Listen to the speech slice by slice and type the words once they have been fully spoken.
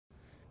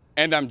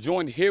And I'm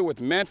joined here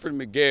with Manfred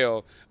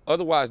Miguel,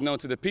 otherwise known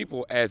to the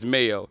people as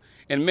Mayo.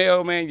 And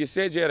Mayo, man, you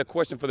said you had a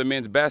question for the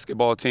men's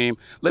basketball team.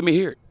 Let me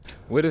hear it.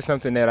 What is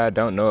something that I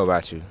don't know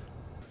about you?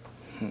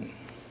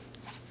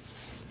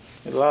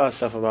 There's a lot of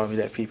stuff about me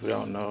that people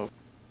don't know.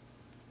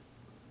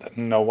 That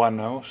no one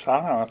knows. I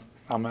don't know.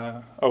 I'm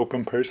an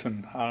open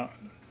person. I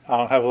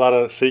don't have a lot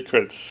of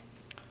secrets.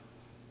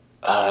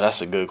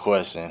 That's a good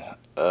question.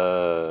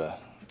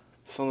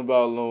 Something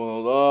about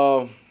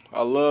love.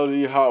 I love to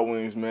eat hot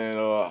wings, man.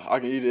 I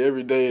can eat it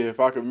every day. If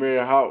I could marry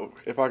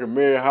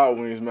hot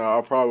wings, man,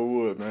 I probably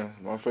would, man.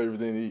 My favorite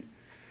thing to eat.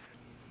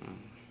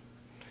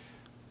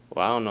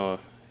 Well, I don't know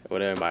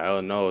what everybody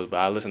else knows, but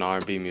I listen to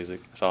R&B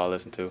music. That's all I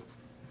listen to.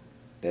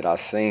 That I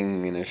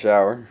sing in the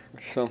shower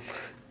or something.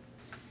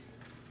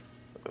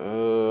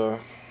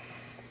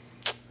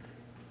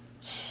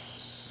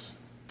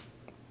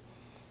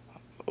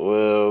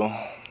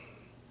 Well,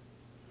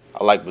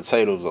 I like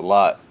potatoes a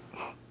lot.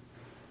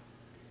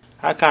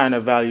 I kind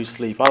of value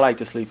sleep. I like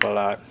to sleep a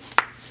lot.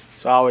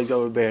 So I always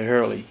go to bed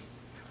early.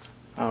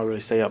 I don't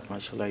really stay up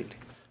much lately.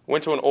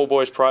 Went to an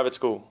all-boys private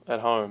school at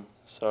home,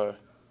 so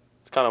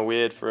it's kind of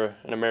weird for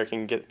an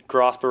American to get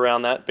grasp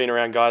around that, being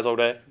around guys all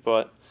day,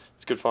 but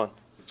it's good fun.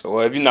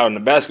 So if you're not on the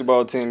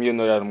basketball team, you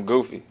know that I'm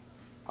goofy.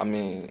 I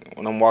mean,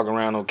 when I'm walking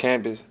around on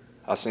campus,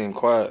 I seem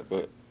quiet,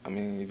 but I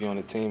mean, if you're on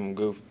the team, I'm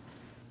goofy.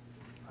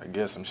 I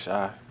guess I'm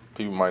shy.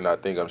 People might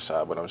not think I'm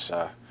shy, but I'm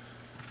shy.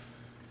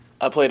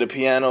 I play the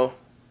piano,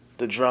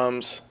 the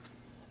drums,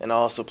 and I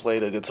also play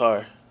the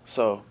guitar.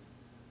 So,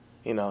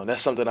 you know,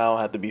 that's something I don't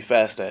have to be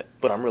fast at,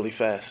 but I'm really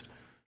fast.